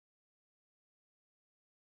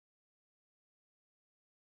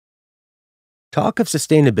Talk of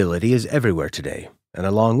sustainability is everywhere today, and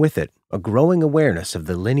along with it, a growing awareness of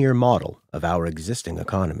the linear model of our existing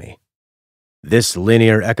economy. This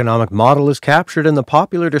linear economic model is captured in the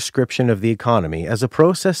popular description of the economy as a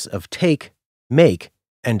process of take, make,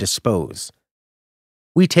 and dispose.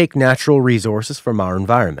 We take natural resources from our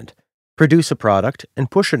environment, produce a product, and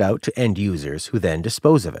push it out to end users who then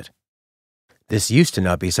dispose of it. This used to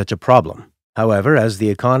not be such a problem. However, as the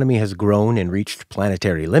economy has grown and reached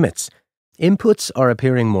planetary limits, inputs are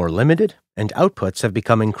appearing more limited and outputs have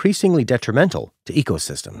become increasingly detrimental to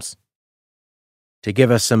ecosystems. To give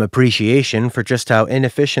us some appreciation for just how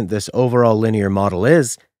inefficient this overall linear model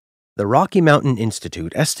is, the Rocky Mountain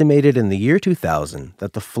Institute estimated in the year 2000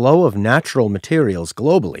 that the flow of natural materials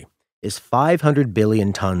globally is 500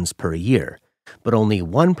 billion tons per year, but only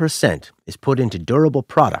 1% is put into durable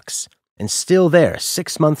products, and still there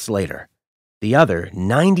 6 months later. The other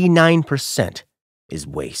 99% is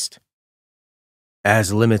waste.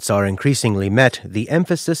 As limits are increasingly met, the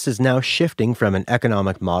emphasis is now shifting from an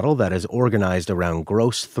economic model that is organized around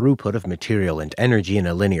gross throughput of material and energy in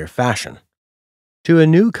a linear fashion, to a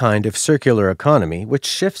new kind of circular economy which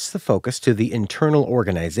shifts the focus to the internal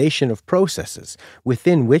organization of processes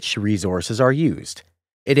within which resources are used.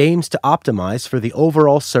 It aims to optimize for the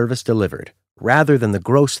overall service delivered, rather than the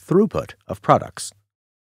gross throughput of products.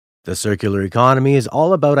 The circular economy is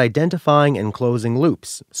all about identifying and closing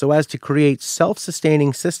loops so as to create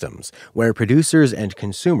self-sustaining systems where producers and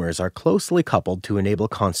consumers are closely coupled to enable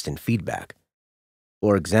constant feedback.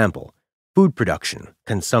 For example, food production,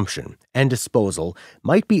 consumption, and disposal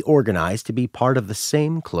might be organized to be part of the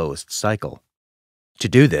same closed cycle. To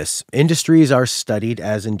do this, industries are studied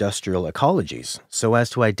as industrial ecologies so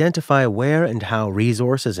as to identify where and how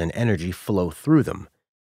resources and energy flow through them,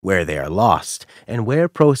 where they are lost, and where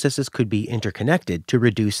processes could be interconnected to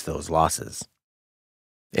reduce those losses.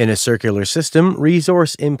 In a circular system,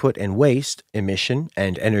 resource input and waste, emission,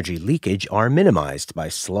 and energy leakage are minimized by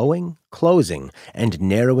slowing, closing, and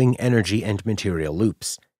narrowing energy and material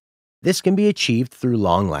loops. This can be achieved through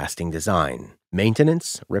long-lasting design,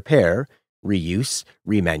 maintenance, repair, reuse,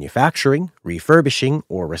 remanufacturing, refurbishing,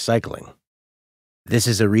 or recycling. This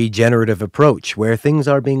is a regenerative approach where things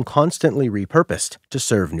are being constantly repurposed to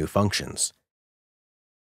serve new functions.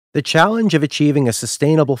 The challenge of achieving a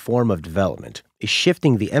sustainable form of development is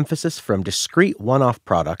shifting the emphasis from discrete one-off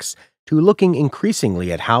products to looking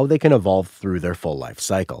increasingly at how they can evolve through their full life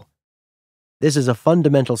cycle. This is a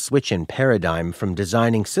fundamental switch in paradigm from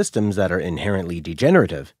designing systems that are inherently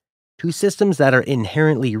degenerative to systems that are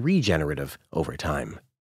inherently regenerative over time.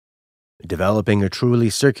 Developing a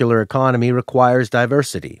truly circular economy requires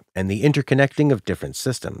diversity and the interconnecting of different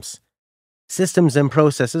systems. Systems and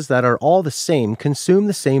processes that are all the same consume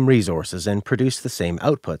the same resources and produce the same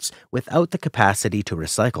outputs without the capacity to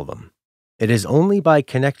recycle them. It is only by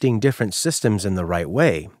connecting different systems in the right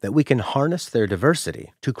way that we can harness their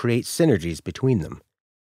diversity to create synergies between them.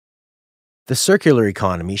 The circular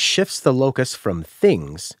economy shifts the locus from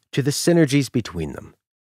things to the synergies between them.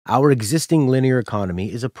 Our existing linear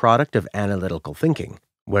economy is a product of analytical thinking,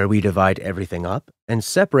 where we divide everything up and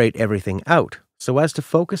separate everything out so as to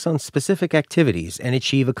focus on specific activities and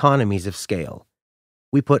achieve economies of scale.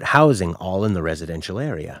 We put housing all in the residential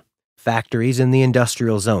area, factories in the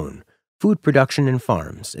industrial zone, food production in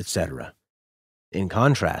farms, etc. In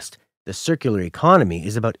contrast, the circular economy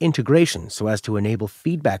is about integration so as to enable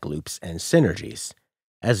feedback loops and synergies.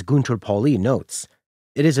 As Gunter Pauli notes,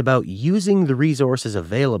 it is about using the resources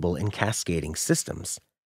available in cascading systems.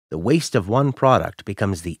 The waste of one product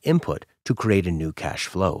becomes the input to create a new cash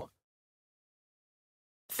flow.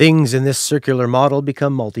 Things in this circular model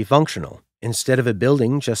become multifunctional. Instead of a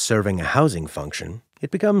building just serving a housing function,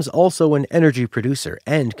 it becomes also an energy producer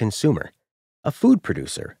and consumer, a food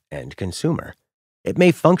producer and consumer. It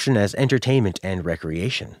may function as entertainment and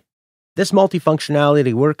recreation. This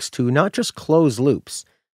multifunctionality works to not just close loops,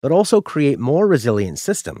 but also create more resilient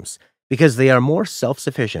systems because they are more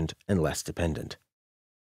self-sufficient and less dependent.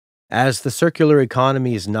 As the circular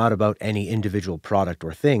economy is not about any individual product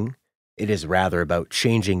or thing, it is rather about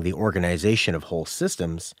changing the organization of whole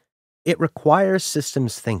systems, it requires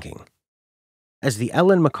systems thinking. As the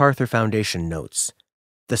Ellen MacArthur Foundation notes,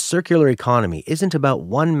 the circular economy isn't about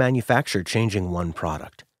one manufacturer changing one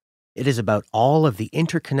product. It is about all of the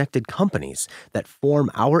interconnected companies that form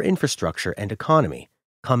our infrastructure and economy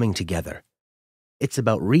coming together. It's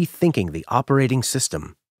about rethinking the operating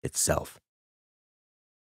system itself.